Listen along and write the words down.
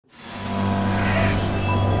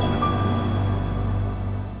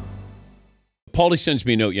Paulie sends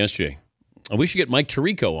me a note yesterday. We should get Mike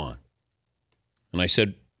Tirico on. And I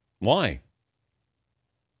said, why?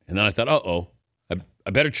 And then I thought, I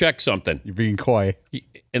better check something. You're being coy.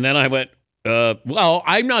 And then I went, well,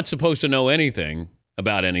 I'm not supposed to know anything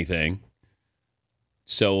about anything.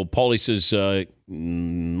 So Paulie says,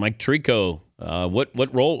 Mike Tirico,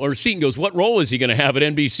 what role? Or Seton goes, what role is he going to have at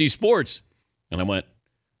NBC Sports? And I went,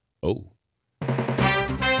 oh,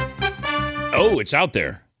 it's out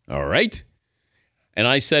there. All right. And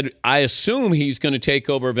I said, I assume he's going to take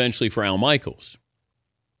over eventually for Al Michaels.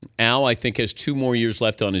 Al, I think, has 2 more years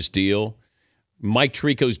left on his deal. Mike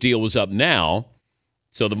Tirico's deal was up now,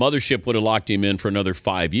 so the mothership would have locked him in for another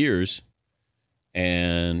 5 years.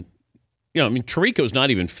 And, Tirico's not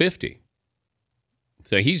even 50.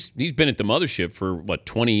 So he's been at the mothership for,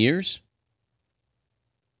 20 years?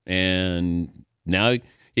 And now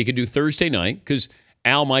he could do Thursday night, because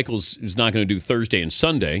Al Michaels is not going to do Thursday and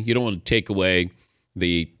Sunday. You don't want to take away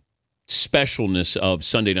the specialness of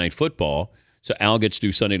Sunday Night Football. So Al gets to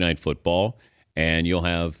do Sunday Night Football, and you'll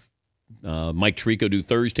have Mike Tirico do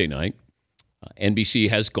Thursday night. NBC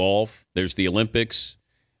has golf. There's the Olympics.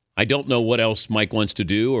 I don't know what else Mike wants to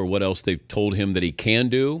do or what else they've told him that he can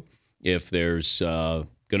do. If there's going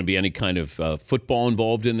to be any kind of football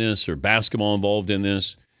involved in this or basketball involved in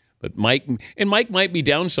this. But Mike might be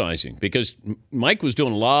downsizing, because Mike was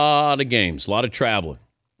doing a lot of games, a lot of traveling.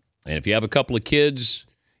 And if you have a couple of kids,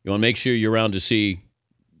 you want to make sure you're around to see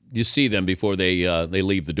them before they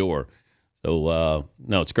leave the door. So,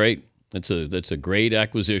 no, it's great. That's a great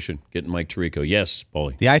acquisition, getting Mike Tirico. Yes,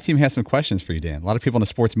 Paulie. The I-Team has some questions for you, Dan. A lot of people in the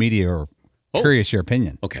sports media are curious your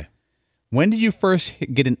opinion. Okay. When did you first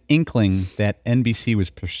get an inkling that NBC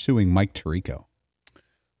was pursuing Mike Tirico?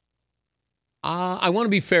 I want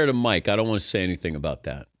to be fair to Mike. I don't want to say anything about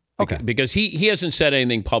that. Okay. Because he hasn't said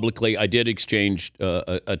anything publicly. I did exchange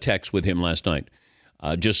a text with him last night.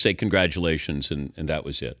 Just say congratulations, and that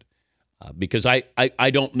was it. Because I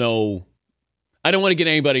don't know. I don't want to get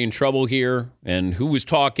anybody in trouble here, and who was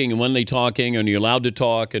talking and when they talking, and you're allowed to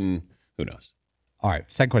talk, and who knows. All right,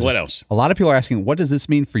 second question. What else? A lot of people are asking, what does this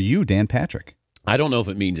mean for you, Dan Patrick? I don't know if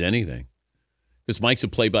it means anything, because Mike's a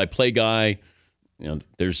play-by-play guy.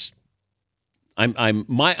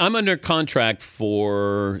 I'm under contract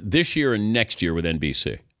for this year and next year with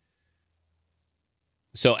NBC.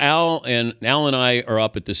 So Al and I are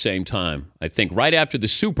up at the same time. I think right after the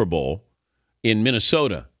Super Bowl in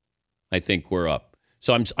Minnesota, I think we're up.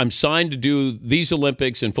 So I'm signed to do these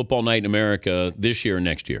Olympics and Football Night in America this year and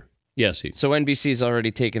next year. Yes, Heath. So NBC's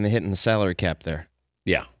already taken the hit in the salary cap there.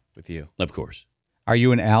 Yeah, with you, of course. Are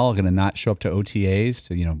you and Al going to not show up to OTAs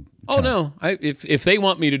to Oh no! If they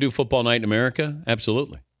want me to do Football Night in America,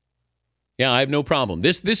 absolutely. Yeah, I have no problem.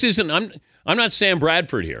 This isn't. I'm not Sam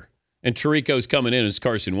Bradford here, and Tirico's coming in as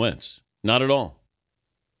Carson Wentz. Not at all.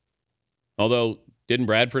 Although, didn't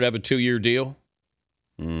Bradford have a 2-year deal?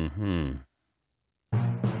 Mm-hmm.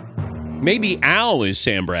 Maybe Al is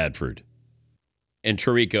Sam Bradford, and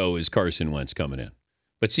Tirico is Carson Wentz coming in.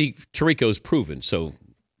 But see, Tirico's proven, so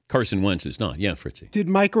Carson Wentz is not. Yeah, Fritzy. Did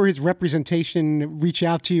Mike or his representation reach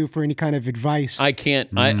out to you for any kind of advice? I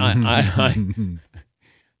can't. Dan,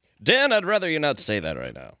 I'd rather you not say that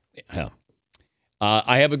right now. Yeah.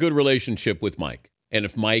 I have a good relationship with Mike. And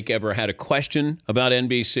if Mike ever had a question about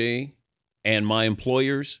NBC and my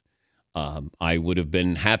employers, I would have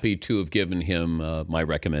been happy to have given him my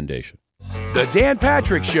recommendation. The Dan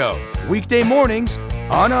Patrick Show, weekday mornings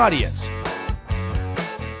on Audience.